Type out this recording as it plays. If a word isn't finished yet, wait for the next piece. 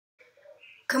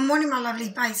Good morning, my lovely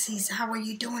Pisces. How are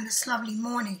you doing this lovely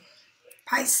morning?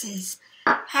 Pisces,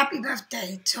 happy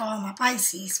birthday to all my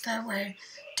Pisces, February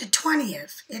the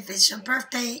 20th. If it's your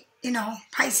birthday,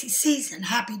 Pisces season,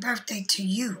 happy birthday to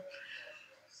you.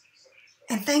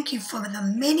 And thank you for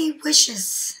the many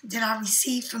wishes that I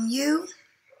received from you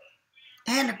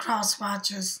and the cross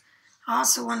watchers. I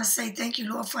also want to say thank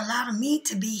you, Lord, for allowing me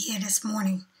to be here this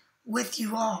morning with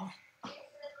you all.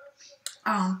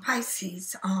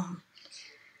 Pisces,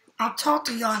 I talked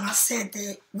to y'all and I said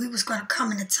that we was going to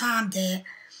come in a time that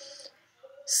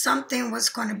something was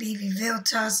going to be revealed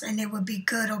to us and it would be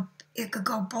good, or it could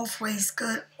go both ways,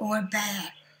 good or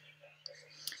bad.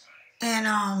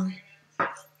 And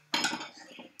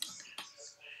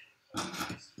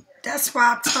that's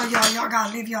why I tell y'all got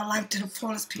to live your life to the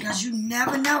fullest, because you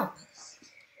never know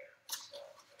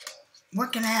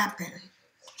what can happen.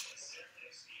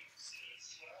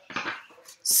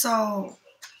 So,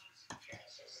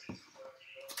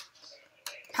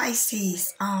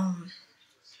 Pisces,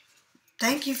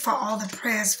 thank you for all the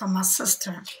prayers for my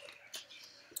sister.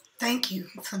 Thank you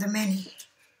for the many.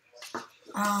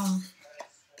 I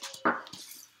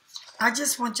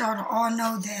just want y'all to all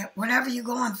know that whatever you're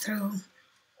going through,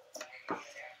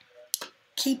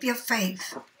 keep your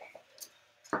faith.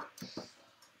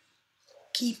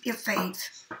 Keep your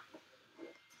faith.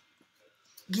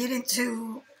 Get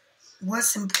into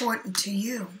what's important to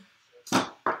you.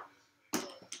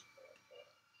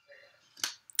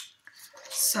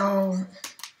 So,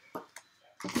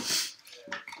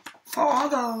 for all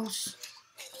those,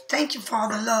 thank you for all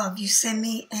the love you send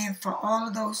me, and for all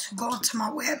of those who go to my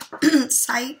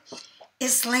website.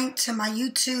 It's linked to my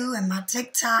you.To and my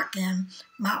TikTok and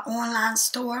my online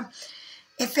store.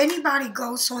 If anybody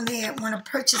goes on there and want to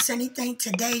purchase anything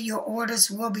today, your orders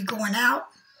will be going out.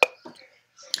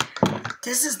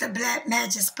 This is the Black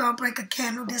Magic Spellbreaker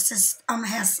candle. This is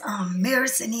has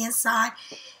mirrors in the inside.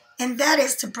 And that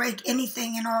is to break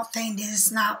anything and all things that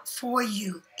is not for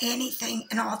you. Anything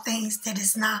and all things that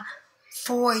is not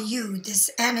for you.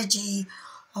 This energy,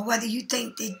 or whether you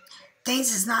think that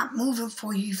things is not moving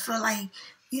for you. You feel like,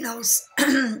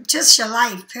 just your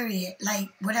life, period. Like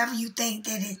whatever you think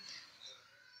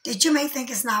that you may think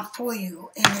is not for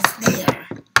you, and it's there.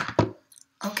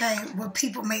 Okay, what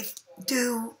people may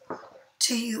do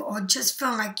to you, or just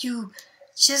feel like you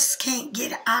just can't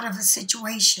get out of a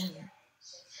situation.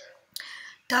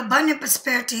 The Abundant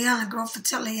Prosperity, Healing, Growth,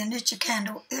 Fertility, and Nature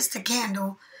candle is the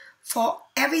candle for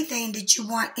everything that you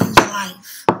want in your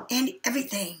life.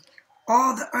 Everything.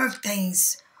 All the earth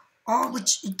things. All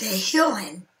which the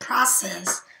healing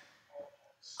process.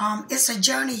 It's a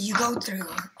journey you go through.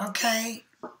 Okay?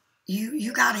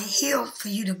 You got to heal for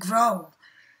you to grow.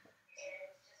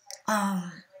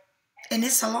 And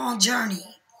it's a long journey,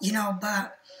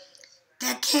 but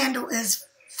that candle is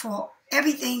for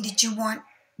everything that you want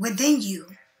within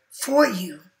you, for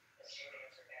you.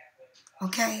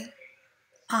 Okay?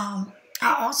 I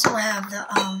also have the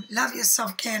Love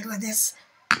Yourself candle. This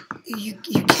you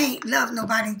can't love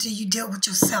nobody until you deal with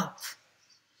yourself.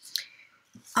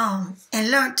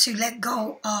 And learn to let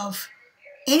go of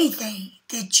anything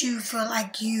that you feel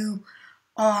like you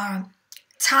are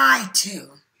tied to.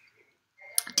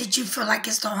 That you feel like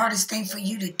it's the hardest thing for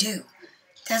you to do.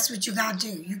 That's what you got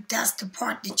to do. That's the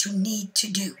part that you need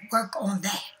to do. Work on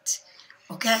that.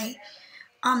 Okay?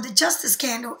 The Justice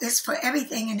candle is for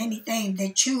everything and anything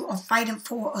that you are fighting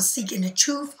for, or seeking the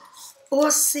truth,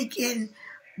 or seeking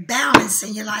balance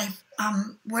in your life.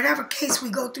 Whatever case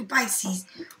we go through, Pisces,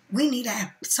 we need to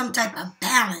have some type of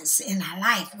balance in our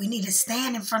life. We need to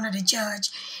stand in front of the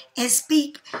judge and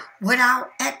speak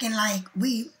without acting like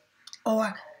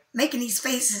or making these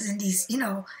faces and these,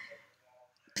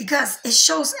 because it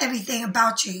shows everything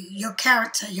about you, your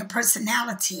character, your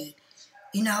personality.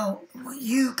 When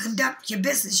you conduct your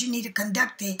business, you need to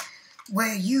conduct it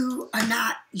where you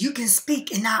can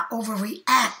speak and not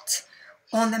overreact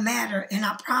on the matter. And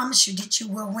I promise you that you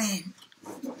will win.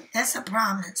 That's a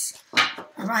promise.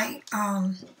 All right?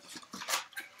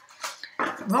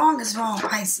 Wrong is wrong,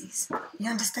 Pisces. You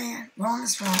understand? Wrong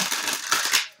is wrong.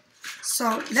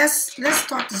 So let's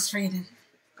start this reading.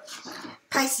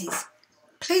 Pisces,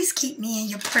 please keep me in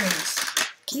your prayers.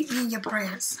 Keep me in your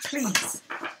prayers, please.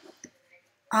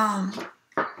 I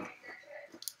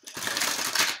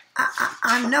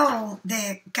know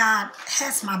that God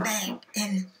has my back,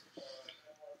 and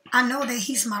I know that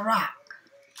He's my rock.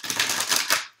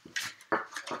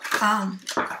 I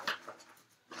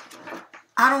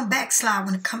don't backslide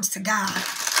when it comes to God,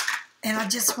 and I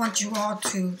just want you all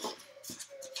to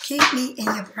keep me in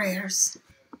your prayers.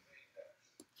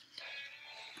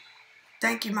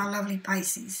 Thank you, my lovely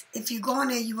Pisces. If you go in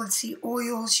there, you will see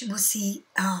oils. You will see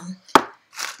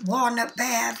walnut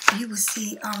bath. You will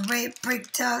see red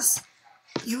brick dust.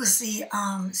 You will see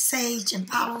sage and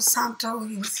palo santo.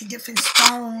 You will see different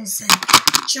stones and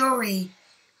jewelry.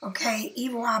 Okay,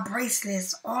 evil eye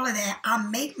bracelets. All of that. I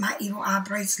make my evil eye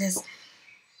bracelets.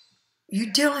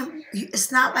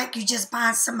 It's not like you just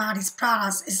buying somebody's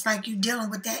products. It's like you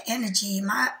dealing with that energy.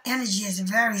 My energy is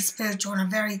very spiritual and a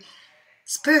very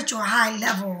spiritual high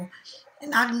level.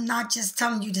 And I'm not just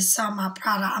telling you to sell my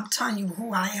product. I'm telling you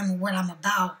who I am and what I'm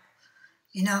about.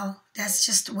 You know, that's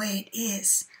just the way it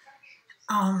is.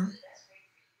 I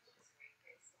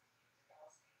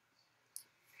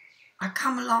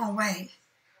come a long way.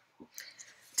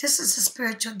 This is a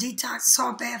spiritual detox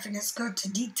salt bath, and it's good to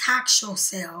detox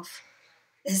yourself.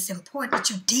 It's important that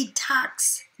you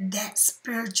detox that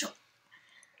spiritual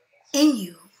in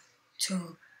you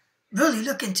to really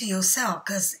look into yourself,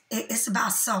 because it's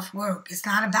about self-work. It's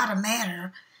not about a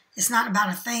matter. It's not about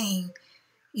a thing.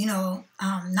 You know,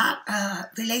 not a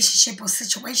relationship or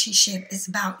situationship. It's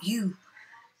about you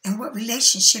and what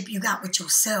relationship you got with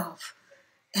yourself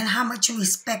and how much you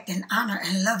respect and honor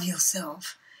and love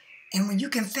yourself. And when you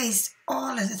can face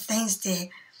all of the things that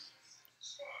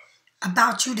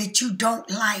about you that you don't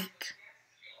like,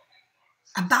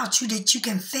 about you that you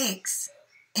can fix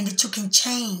and that you can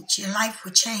change, your life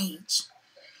will change.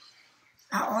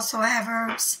 I also have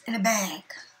herbs in a bag.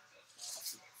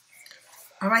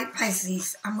 All right,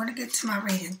 Pisces, I'm going to get to my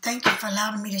reading. Thank you for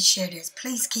allowing me to share this.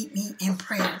 Please keep me in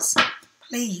prayers.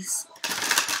 Please.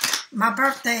 My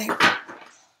birthday,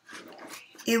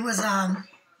 it was a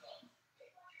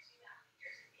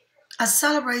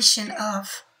celebration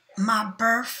of my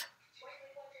birth.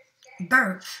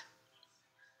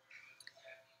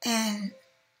 And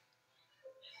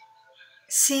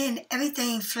seeing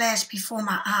everything flash before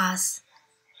my eyes.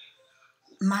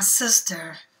 My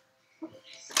sister.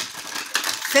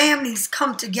 Families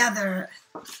come together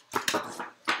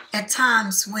at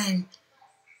times when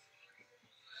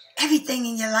everything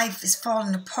in your life is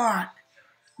falling apart.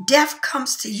 Death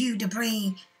comes to you to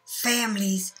bring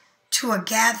families to a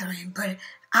gathering. But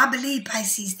I believe,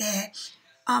 Pisces, that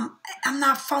I'm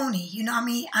not phony. You know what I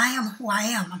mean? I am who I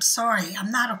am. I'm sorry.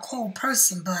 I'm not a cold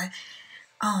person, but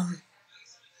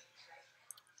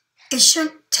it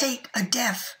shouldn't take a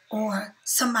death or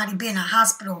somebody being in a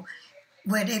hospital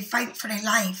where they fight for their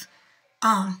life,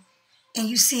 and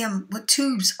you see them with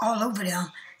tubes all over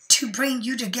them to bring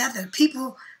you together.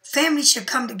 Families should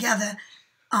come together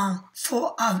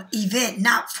for an event,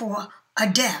 not for a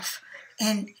death.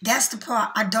 And that's the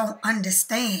part I don't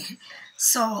understand.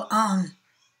 So,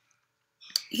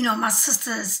 you know, my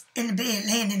sister's in the bed,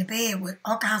 laying in the bed with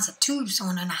all kinds of tubes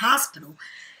on in the hospital.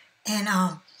 And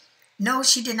no,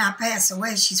 she did not pass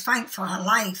away. She's fighting for her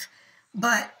life.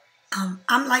 But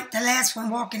I'm like the last one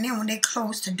walking in when they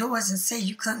closed the doors and said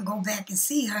you couldn't go back and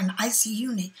see her in the IC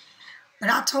unit. But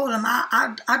I told them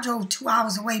I drove 2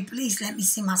 hours away. Please let me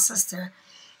see my sister.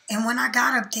 And when I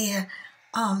got up there,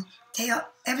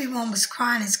 everyone was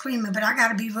crying and screaming. But I got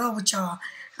to be real with y'all.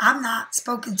 I've not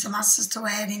spoken to my sister or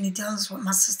had any dealings with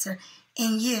my sister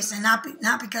in years. And not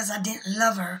because I didn't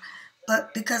love her,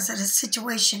 but because of the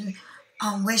situation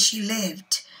where she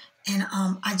lived. And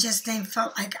I just didn't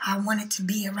felt like I wanted to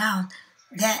be around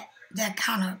that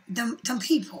kind of, them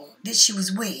people that she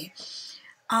was with.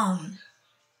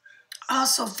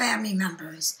 Also family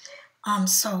members.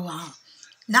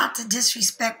 Not to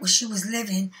disrespect where she was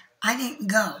living, I didn't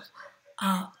go.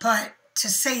 But to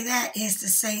say that is to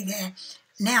say that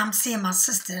now I'm seeing my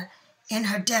sister in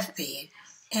her deathbed.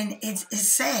 And it's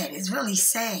sad. It's really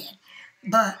sad.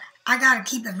 But I got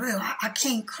to keep it real. I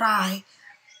can't cry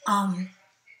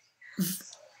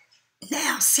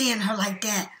now seeing her like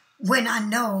that when I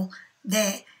know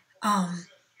that I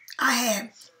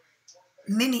had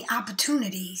many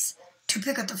opportunities to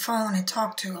pick up the phone and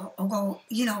talk to her or go,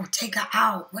 you know, take her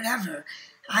out, whatever.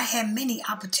 I had many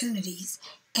opportunities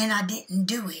and I didn't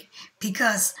do it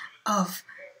because of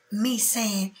me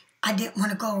saying I didn't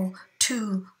want to go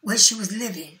to where she was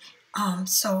living.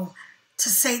 So to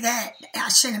say that, I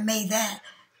shouldn't have made that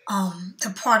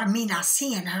the part of me not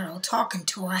seeing her or talking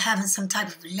to her, having some type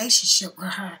of relationship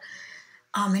with her.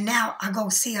 And now I go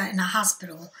see her in the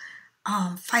hospital,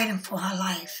 fighting for her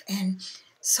life. And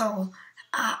so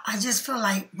I just feel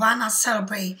like, why not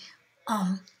celebrate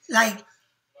like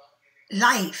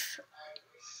life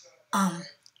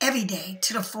every day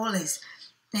to the fullest?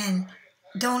 And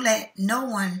don't let no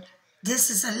one, this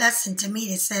is a lesson to me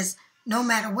that says, no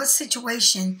matter what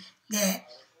situation that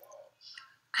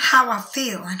how I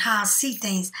feel and how I see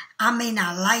things, I may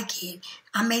not like it.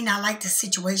 I may not like the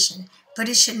situation, but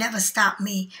it should never stop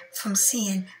me from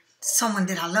seeing someone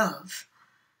that I love.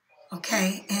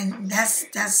 Okay, and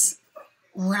that's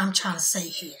what I'm trying to say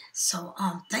here. So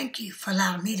thank you for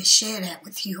allowing me to share that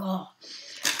with you all.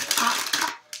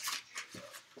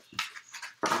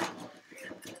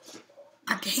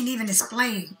 I can't even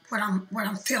explain what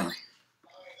I'm feeling.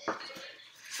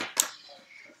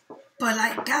 But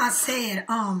like God said,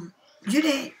 you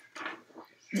didn't.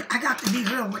 I got to be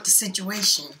real with the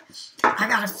situation. I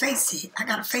gotta face it. I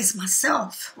gotta face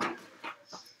myself.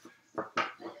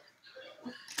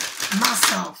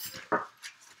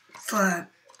 For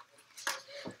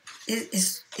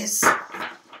it's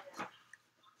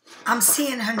I'm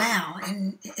seeing her now,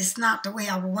 and it's not the way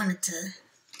I wanted to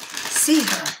see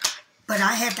her, but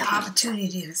I had the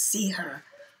opportunity to see her,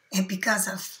 and because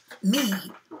of me,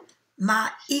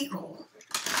 my ego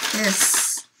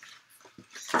is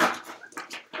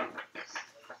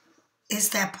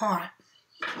that part.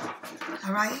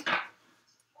 All right,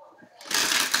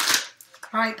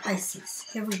 Pisces.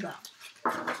 Here we go.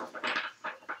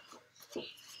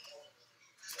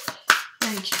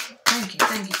 Thank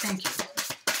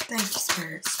you,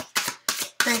 spirits.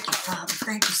 Thank you, Father.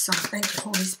 Thank you, Son. Thank you,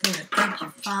 Holy Spirit. Thank you,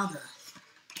 Father.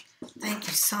 Thank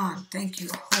you, Son. Thank you,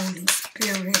 Holy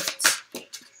Spirit.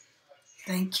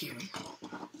 Thank you.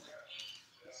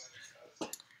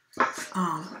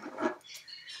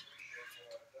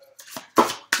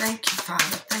 Thank you,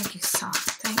 Father. Thank you, Son.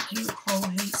 Thank you,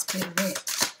 Holy Spirit.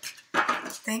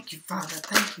 Thank you, Father.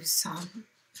 Thank you, Son.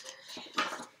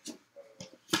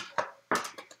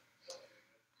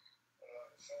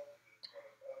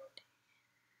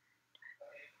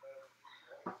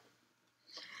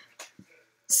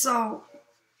 So,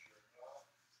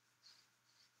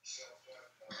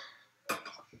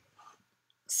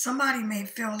 somebody may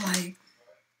feel like,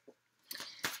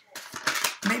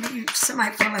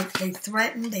 somebody feel like they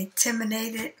threatened, they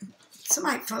intimidated.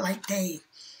 Somebody feel like I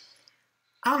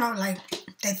don't know, like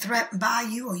they threatened by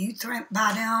you, or you threatened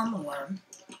by them, or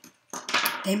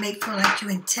they may feel like you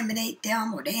intimidate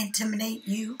them, or they intimidate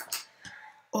you,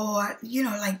 or,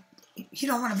 like you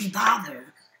don't want to be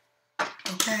bothered,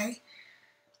 okay?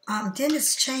 Then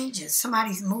it changes.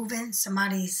 Somebody's moving,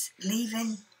 somebody's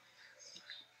leaving.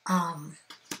 I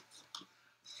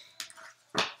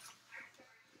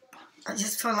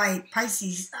just feel like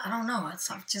Pisces, I don't know. I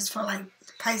just feel like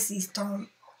Pisces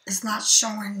it's not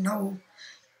showing no,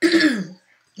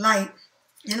 like,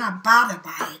 you're not bothered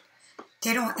by it.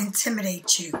 They don't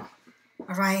intimidate you,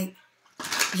 all right?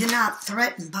 You're not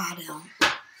threatened by them,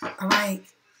 all right?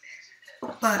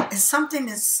 But it's something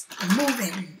that's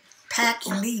moving,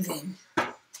 packing, leaving,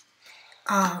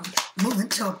 moving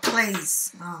to a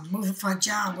place, moving for a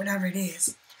job, whatever it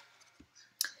is.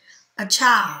 A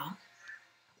child.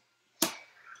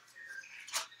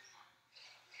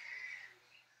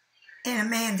 And a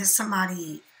man, that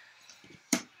somebody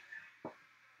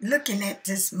looking at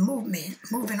this movement,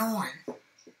 moving on.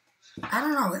 I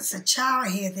don't know, it's a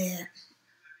child here that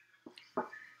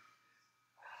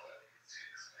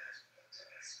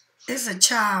is a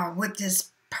child with this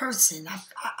person.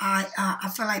 I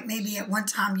feel like maybe at one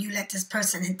time you let this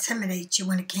person intimidate you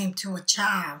when it came to a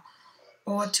child,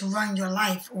 or to run your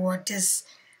life, or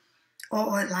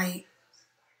like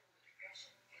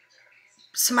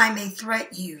somebody may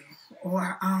threaten you,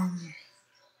 or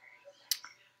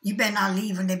you better not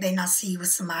leave, and they better not see you with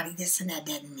somebody, this and that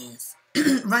and this.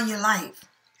 Run your life.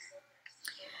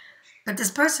 But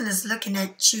this person is looking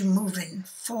at you moving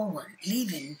forward,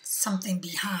 leaving something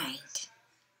behind.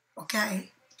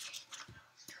 Okay?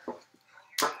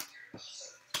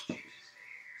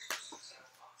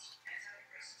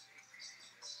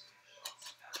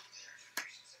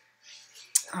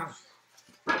 All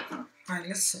right,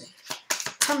 let's see.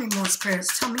 Tell me more,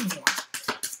 spirits. Tell me more.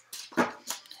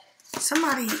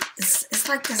 Somebody, it's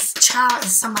like this child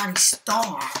is somebody's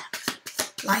star,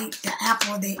 like the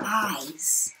apple of their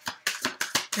eyes.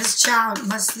 This child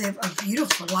must live a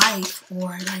beautiful life,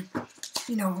 or like,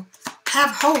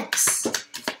 have hopes,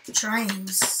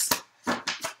 dreams.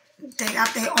 They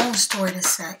got their own story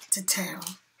to tell.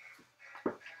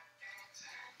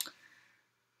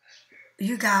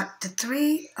 You got the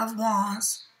 3 of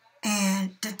Wands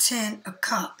and the 10 of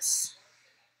Cups.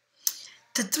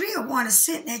 The 3 of Wands is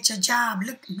sitting at your job,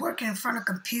 working in front of a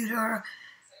computer,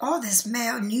 all this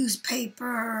mail,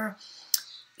 newspaper,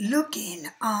 looking.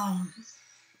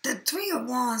 The 3 of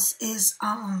Wands is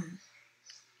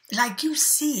like you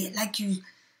see it, like you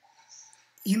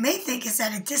may think it's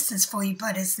at a distance for you,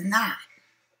 but it's not.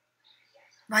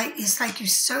 Right? It's like you're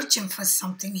searching for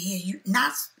something here. You're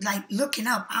not like looking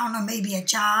up, I don't know, maybe a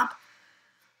job,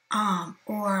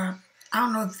 or I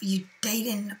don't know if you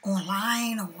dating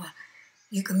online or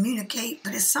you communicate,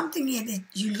 but it's something here that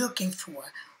you're looking for.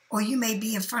 Or you may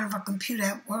be in front of a computer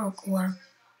at work,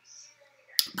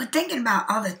 but thinking about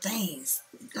other things.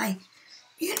 Like,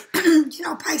 you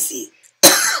know, Pisces,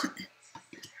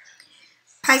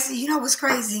 you know what's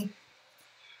crazy?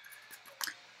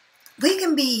 We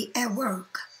can be at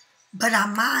work, but our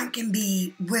mind can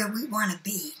be where we want to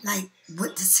be, like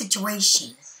with the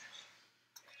situation.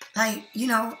 Like, you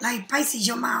know, like Pisces,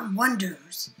 your mind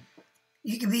wanders.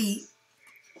 You could be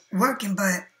working,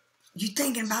 but you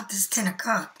thinking about this 10 of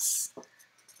Cups.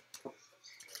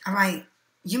 All right.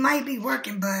 You might be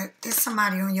working, but there's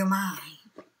somebody on your mind.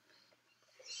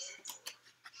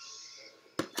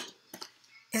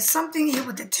 It's something here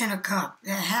with the 10 of Cups,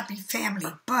 that happy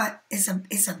family, but it's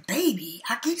a baby.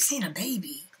 I keep seeing a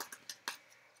baby.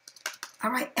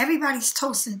 All right. Everybody's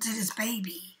toasting to this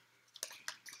baby.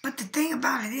 But the thing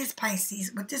about it is,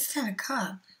 Pisces, with this 10 of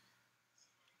Cups,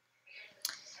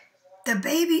 the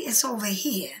baby is over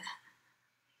here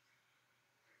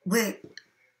with,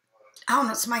 I don't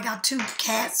know, somebody got 2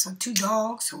 cats or 2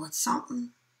 dogs or something.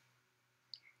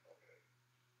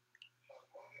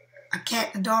 A cat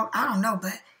and a dog, I don't know,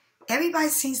 but everybody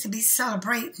seems to be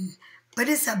celebrating. But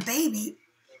it's a baby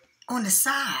on the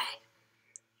side.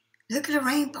 Look at the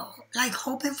rainbow. Like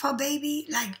hoping for a baby.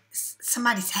 Like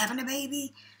somebody's having a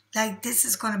baby. Like this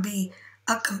is going to be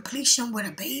a completion with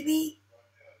a baby.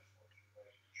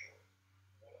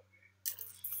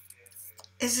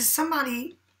 Is it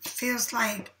somebody feels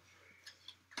like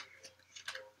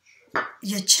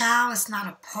your child is not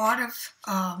a part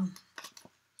of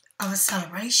a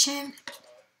celebration?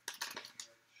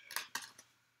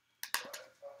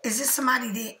 Is this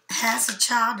somebody that has a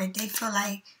child that they feel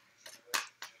like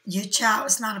your child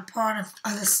is not a part of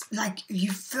others? Like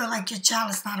you feel like your child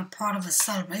is not a part of a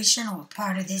celebration or a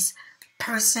part of this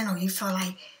person, or you feel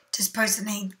like this person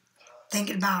ain't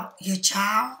thinking about your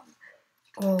child,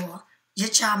 or your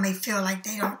child may feel like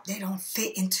they don't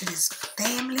fit into this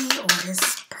family or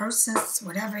this person's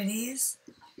whatever it is.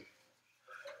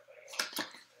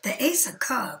 The Ace of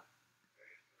Cups,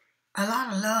 a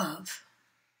lot of love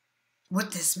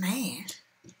with this man.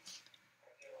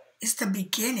 It's the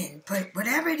beginning, but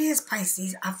whatever it is,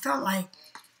 Pisces, I felt like,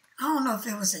 I don't know if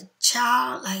it was a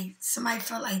child, like somebody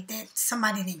felt like that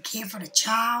somebody didn't care for the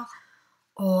child,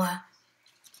 or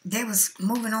they was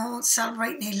moving on,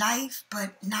 celebrating their life,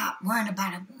 but not worrying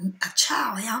about a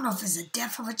child. I don't know if it's a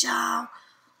death of a child,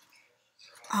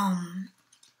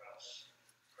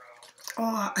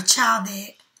 or a child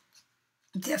that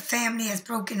their family has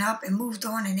broken up and moved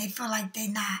on, and they feel like they're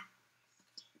not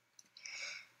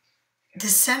the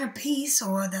centerpiece,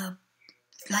 or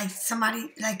like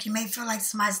somebody, like you may feel like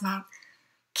somebody's not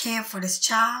caring for this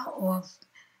child, or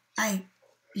like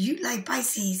you, like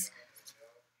Pisces,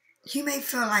 you may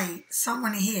feel like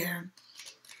someone here,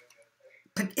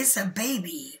 but it's a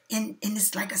baby, and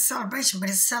it's like a celebration, but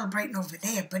it's celebrating over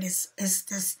there, but it's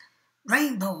this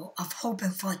rainbow of hoping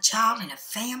for a child and a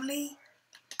family,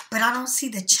 but I don't see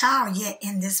the child yet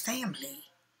in this family.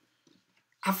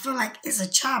 I feel like it's a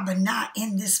child, but not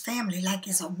in this family. Like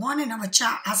it's a wanting of a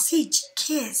child. I see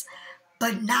kids,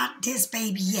 but not this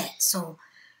baby yet. So,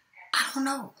 I don't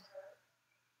know.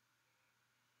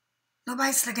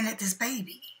 Nobody's looking at this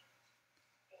baby.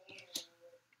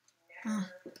 I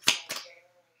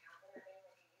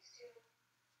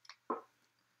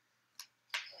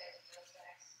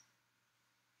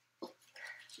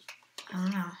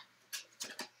don't know.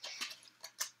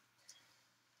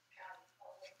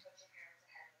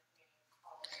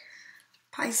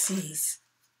 Pisces,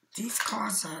 these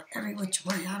cards are every which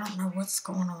way. I don't know what's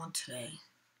going on today,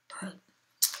 but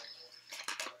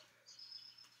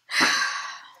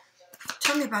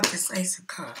tell me about this Ace of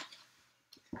Cups.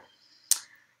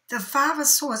 The 5 of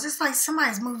Swords, it's like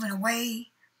somebody's moving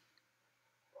away,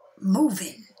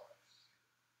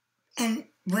 and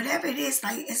whatever it is,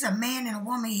 like it's a man and a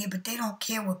woman here, but they don't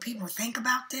care what people think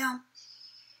about them.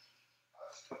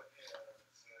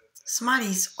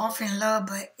 Somebody's offering love,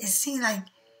 but it seems like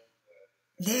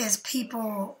there's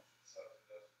people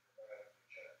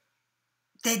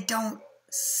that don't,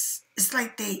 it's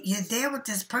like you're there with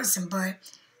this person, but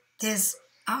there's,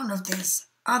 I don't know if there's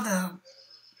other,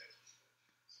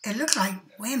 it looks like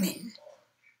women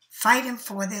fighting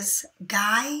for this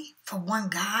guy, for one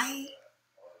guy.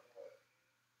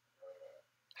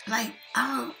 Like, I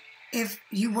don't know if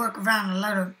you work around a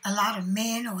lot of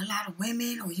men or a lot of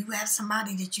women, or you have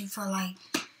somebody that you feel like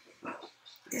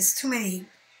there's too many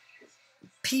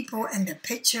people in the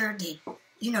picture that,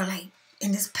 you know, like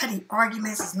in this petty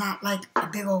arguments, it's not like a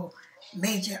big old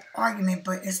major argument,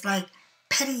 but it's like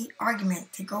petty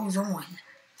argument that goes on.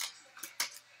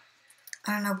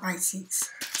 I don't know, Pisces.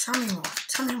 Tell me more.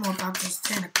 Tell me more about this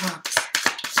 10 of Cups.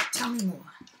 Tell me more.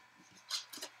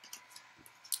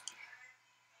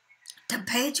 The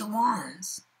Page of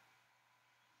Wands.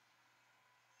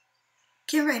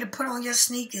 Get ready to put on your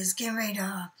sneakers. Get ready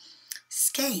to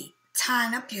skate.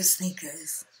 Tying up your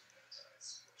sneakers.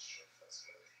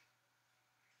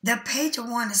 The Page of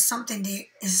Wands is something that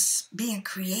is being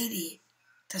created.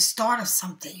 The start of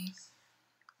something.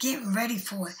 Getting ready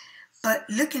for it. But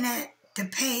looking at the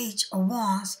Page of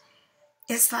Wands,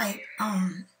 it's like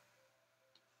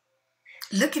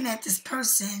looking at this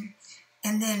person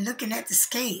and then looking at the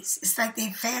skates. It's like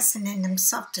they're fastening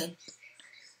themselves to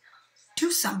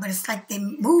do something, but it's like they're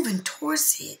moving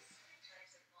towards it.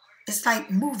 It's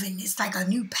like moving. It's like a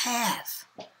new path.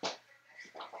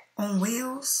 On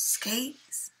wheels,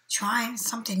 skates, trying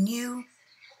something new,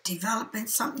 developing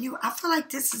something new. I feel like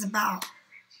this is about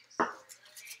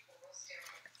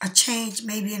a change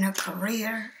maybe in a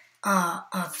career,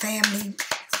 a family,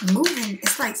 moving.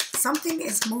 It's like something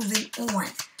is moving on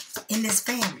in this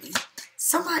family.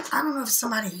 Somebody, I don't know if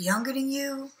somebody younger than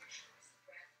you.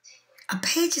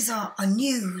 Pages are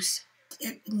news.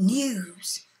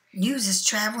 News. News is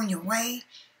traveling your way.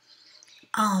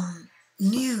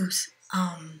 News.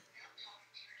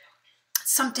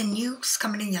 Something new is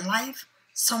coming in your life.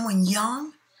 Someone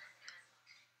young.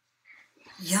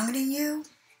 Younger than you.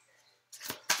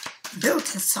 Building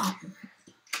something.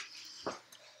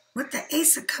 With the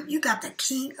Ace of Cups, you got the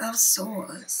King of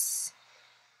Swords.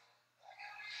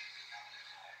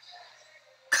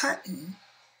 Cutting.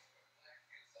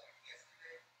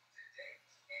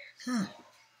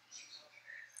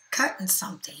 Cutting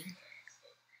something.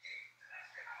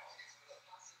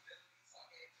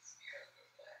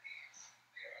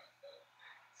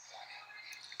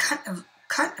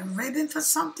 Cut a ribbon for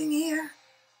something here.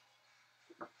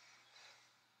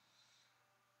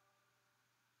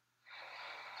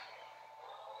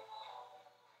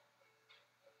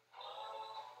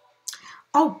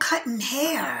 Oh, cutting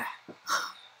hair.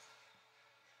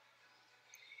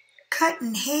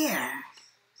 Cutting hair.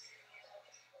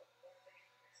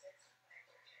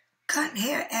 Cutting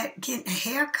hair at getting a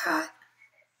haircut.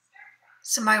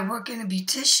 Somebody working a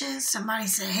beautician.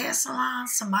 Somebody's at a hair salon.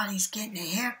 Somebody's getting a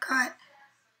haircut.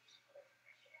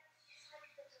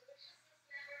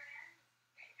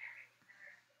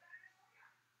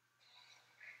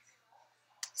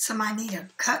 Somebody need to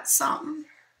cut something.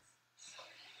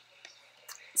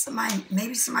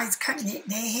 Maybe somebody's cutting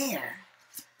their hair.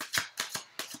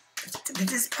 But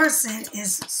this person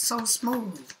is so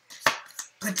smooth.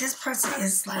 But this person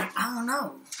is like, I don't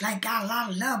know, like got a lot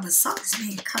of love, but something's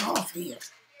being cut off here.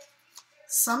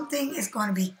 Something is going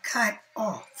to be cut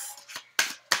off.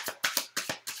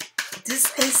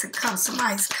 This Ace of Cups,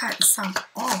 somebody's cutting something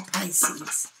off,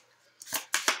 Pisces.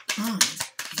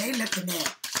 They looking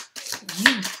at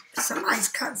you. Somebody's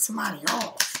cutting somebody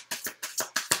off.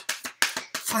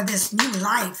 For this new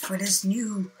life, for this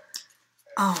new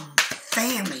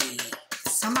family.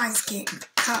 Somebody's getting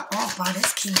cut off by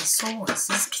this King of Swords.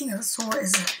 This King of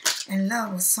Swords is in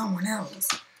love with someone else.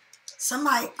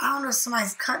 Somebody, I don't know if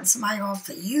somebody's cutting somebody off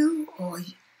for you,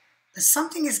 but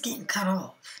something is getting cut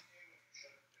off.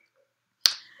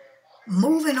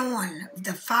 Moving on,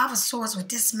 the Five of Swords with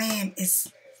this man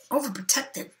is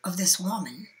overprotective of this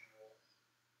woman.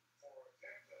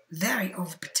 Very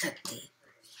overprotective.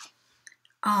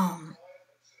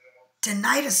 The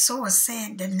Knight of Swords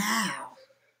saying the now.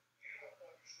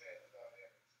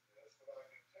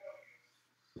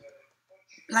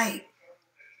 Like,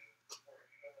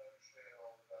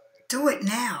 do it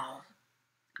now.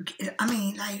 I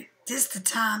mean, like, this is the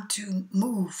time to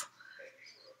move.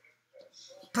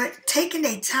 But taking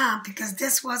their time, because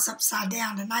this was upside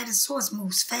down. The Knight of Swords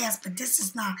moves fast, but this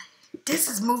is not. This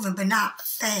is moving, but not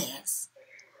fast.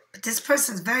 But this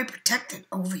person is very protected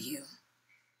over you.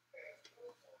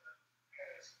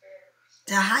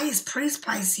 The highest priest,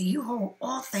 Pisces, you hold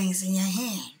all things in your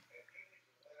hand.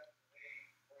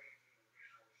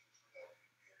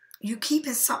 You're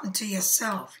keeping something to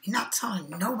yourself. You're not telling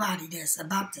nobody this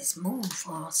about this move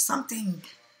or something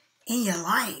in your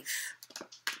life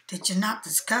that you're not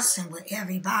discussing with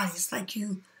everybody. It's like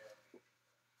you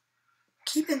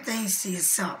keeping things to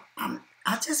yourself.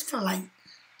 I just feel like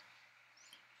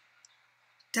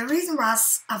the reason why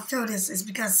I feel this is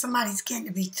because somebody's getting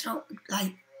to be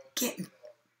getting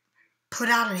put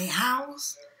out of their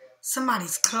house.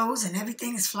 Somebody's clothes and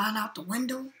everything is flying out the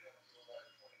window.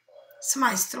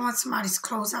 Somebody's throwing somebody's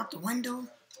clothes out the window.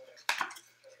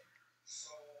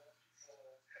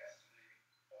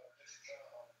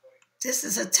 This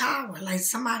is a tower. Like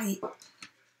somebody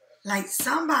Like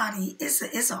somebody, it's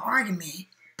an argument,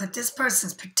 but this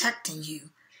person's protecting you.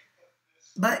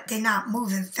 But they're not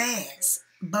moving fast.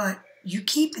 But you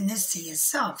keeping this to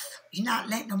yourself. You're not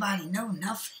letting nobody know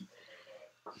nothing.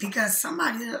 Because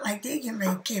somebody look like they getting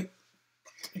ready to get,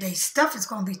 their stuff is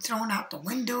going to be thrown out the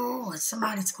window, or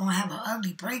somebody's going to have an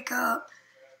ugly breakup.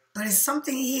 But it's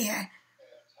something here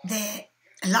that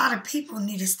a lot of people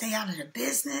need to stay out of the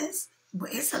business.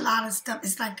 But it's a lot of stuff.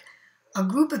 It's like a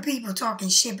group of people talking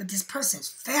shit, but this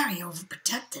person's very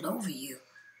overprotected over you.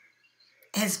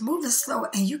 And it's moving slow,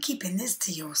 and you keeping this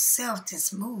to yourself,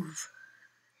 this move.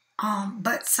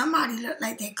 But somebody look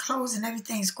like they're closing,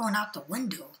 everything's going out the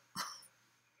window.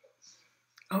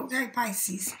 Okay,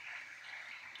 Pisces.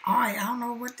 All right, I don't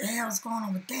know what the hell's going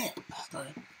on with that, but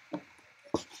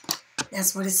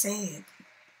that's what it said.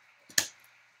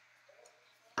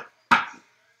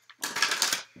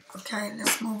 Okay,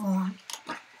 let's move on.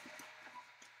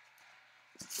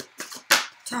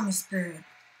 Tell me, Spirit.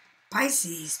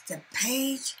 Pisces, the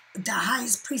page, the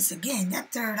highest priest, again,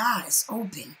 that third eye is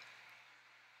open.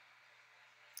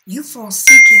 You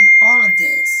forsaking all of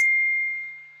this.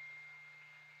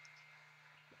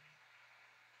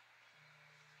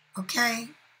 Okay?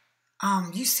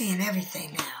 You seeing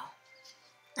everything now.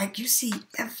 Like you see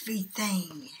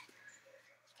everything.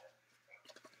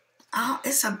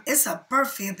 It's a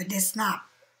birth here, but it's not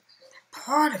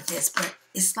part of this. But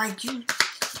it's like you,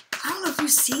 I don't know if you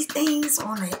see things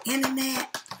on the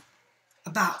internet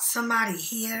about somebody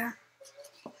here.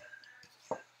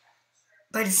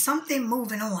 But it's something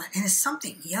moving on, and it's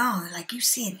something young, like you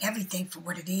seeing everything for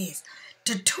what it is.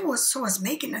 The Two of Swords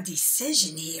making a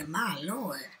decision here, my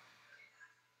Lord.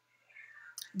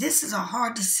 This is a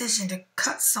hard decision to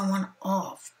cut someone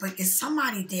off, but it's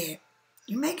somebody that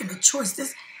you're making a choice.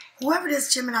 Whoever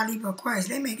this Gemini, Libra, Aquarius,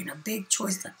 they're making a big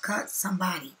choice to cut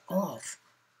somebody off.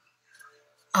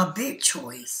 A big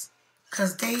choice,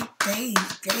 because they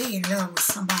in love with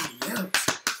somebody else.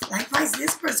 Like,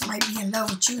 this person might be in love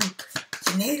with you,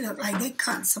 and they look like they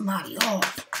cutting somebody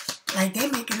off. Like they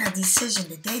making a decision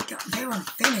that they want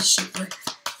to finish it with.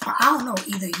 Or I don't know,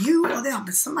 either you or them,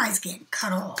 but somebody's getting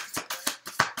cut off.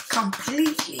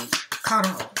 Completely cut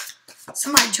off.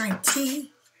 Somebody drink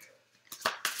tea.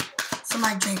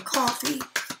 Somebody drink coffee.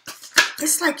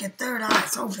 It's like your third eye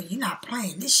is open. You're not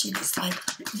playing. This shit is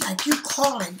like you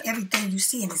calling everything you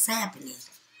see and it's happening.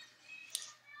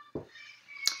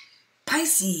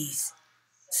 Pisces,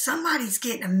 somebody's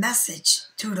getting a message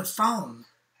through the phone.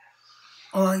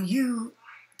 Or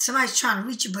somebody's trying to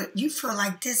reach you, but you feel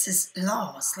like this is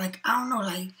lost. Like, I don't know,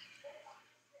 like,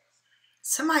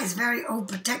 somebody's very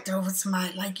overprotective over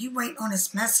somebody. Like, you wait on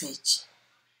this message.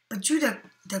 But you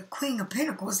the Queen of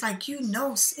Pentacles. Like, you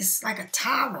know, it's like a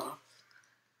tower.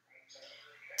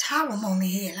 Tower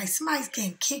moment here. Like, somebody's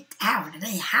getting kicked out of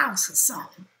their house or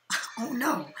something. I don't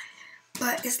know.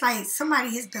 But it's like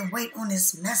somebody has been waiting on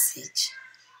this message.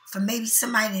 For maybe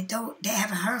somebody they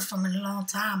haven't heard from in a long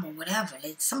time or whatever.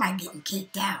 Like somebody getting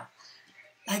kicked out.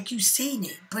 Like you seen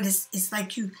it. But it's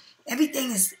like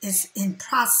everything is in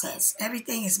process.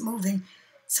 Everything is moving.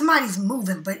 Somebody's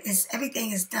moving, but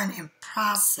everything is done in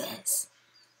process.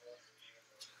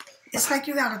 It's like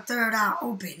you got a third eye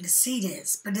open to see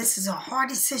this. But this is a hard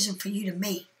decision for you to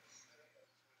make.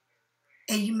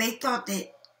 And you may thought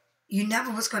that you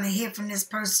never was going to hear from this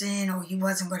person, or they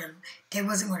wasn't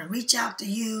going to reach out to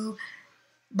you.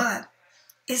 But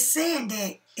it's saying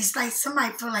that it's like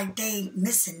somebody feel like they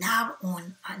missing out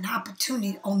on an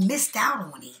opportunity or missed out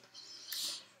on it.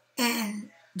 And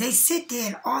they sit there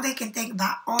and all they can think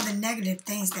about all the negative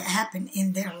things that happen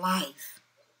in their life.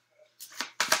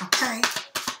 Okay?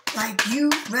 Like you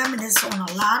reminisce on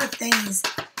a lot of things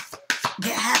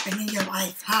that happened in your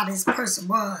life, how this person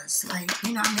was. Like,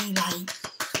 you know what I mean?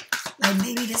 Like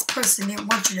maybe this person didn't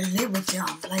want you to live with them.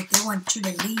 Like they want you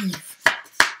to leave.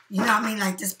 You know what I mean?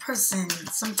 Like this person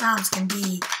sometimes can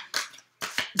be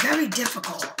very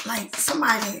difficult. Like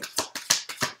somebody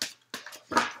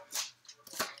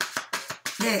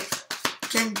that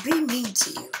can be mean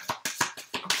to you.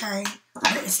 Okay?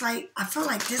 But it's like, I feel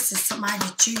like this is somebody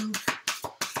that you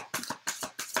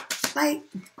like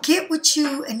get with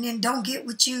you and then don't get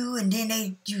with you, and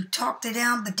then you talk to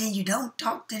them, but then you don't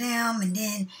talk to them, and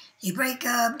then you break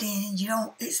up, then you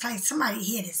don't. It's like somebody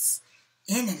here that's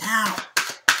in and out.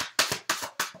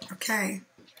 Okay,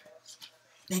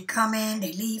 they come in,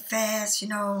 they leave fast, you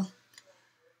know.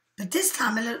 But this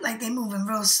time it looked like they're moving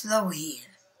real slow here.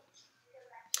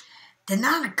 The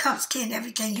Nine of Cups getting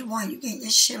everything you want. You getting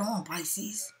your shit on,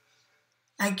 Pisces.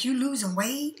 Like you losing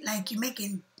weight, like you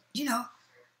making, you know.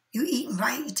 You eating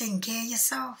right, you taking care of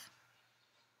yourself.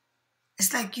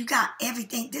 It's like you got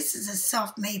everything. This is a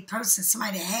self-made person,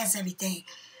 somebody that has everything.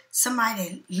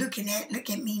 Somebody that look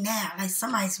at me now, like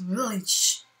somebody's really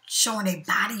showing their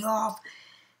body off,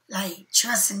 like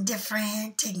dressing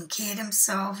different, taking care of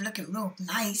themselves, looking real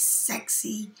nice,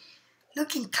 sexy,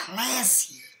 looking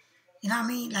classy. You know what I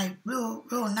mean? Like real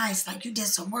nice, like you did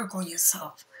some work on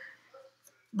yourself.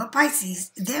 But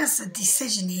Pisces, there's a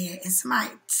decision here, and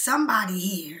somebody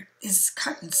here is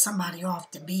cutting somebody off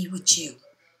to be with you.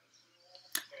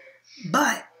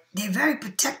 But they're very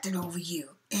protected over you.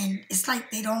 And it's like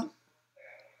they don't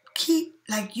keep,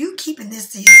 like you keeping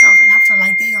this to yourself, and I feel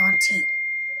like they are too.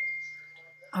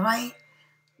 All right?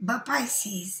 But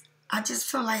Pisces, I just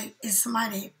feel like it's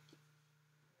somebody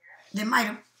that might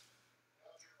have,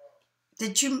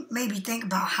 that you maybe think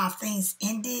about how things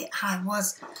ended, how it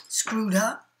was screwed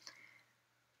up.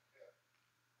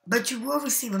 But you will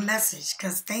receive a message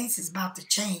because things is about to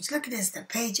change. Look at this, the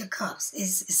Page of Cups.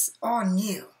 It's all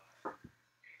new.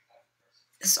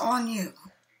 It's all new.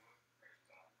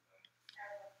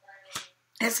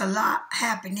 There's a lot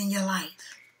happening in your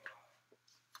life.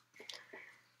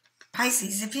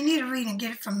 Pisces, if you need a reading,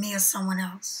 get it from me or someone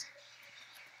else.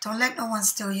 Don't let no one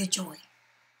steal your joy.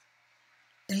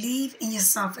 Believe in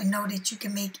yourself and know that you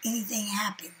can make anything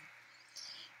happen.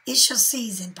 It's your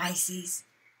season, Pisces.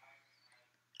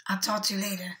 I'll talk to you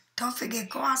later. Don't forget,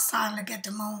 go outside and look at the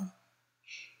moon.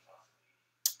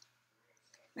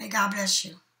 May God bless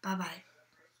you. Bye-bye.